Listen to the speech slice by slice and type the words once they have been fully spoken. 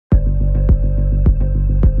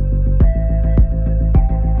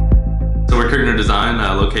Kirchner Design,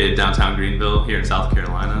 located downtown Greenville here in South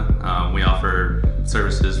Carolina. We offer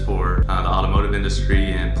services for the automotive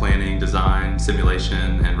industry and planning, design,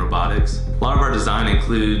 simulation, and robotics. A lot of our design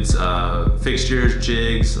includes fixtures,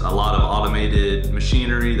 jigs, a lot of automated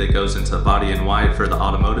machinery that goes into body in white for the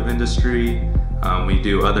automotive industry. We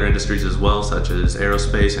do other industries as well, such as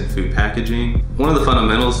aerospace and food packaging. One of the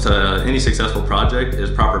fundamentals to any successful project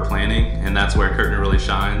is proper planning, and that's where Kirchner really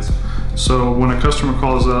shines. So when a customer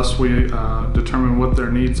calls us, we determine what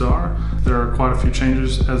their needs are. There are quite a few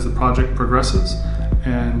changes as the project progresses,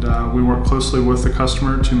 and we work closely with the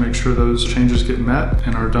customer to make sure those changes get met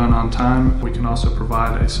and are done on time. We can also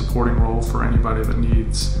provide a supporting role for anybody that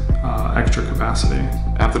needs extra capacity.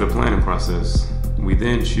 After the planning process, we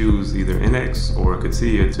then choose either NX or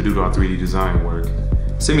CATIA to do our 3D design work.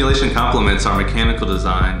 Simulation complements our mechanical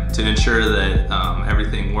design to ensure that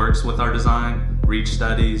everything works with our design, reach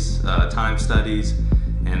studies, time studies,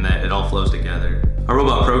 and that it all flows together. Our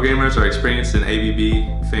robot programmers are experienced in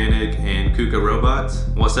ABB, FANUC, and KUKA robots.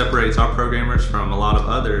 What separates our programmers from a lot of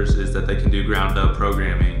others is that they can do ground-up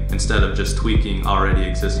programming instead of just tweaking already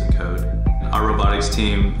existing code. Our robotics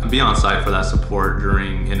team will be on site for that support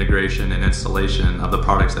during integration and installation of the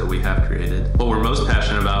products that we have created. What we're most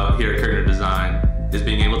passionate about here at Kirchner Design is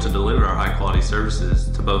being able to deliver our high-quality services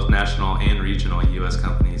to both national and regional U.S.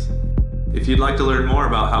 companies. If you'd like to learn more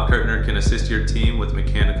about how Kirchner can assist your team with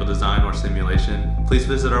mechanical design or simulation, please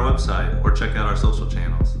visit our website or check out our social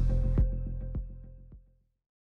channels.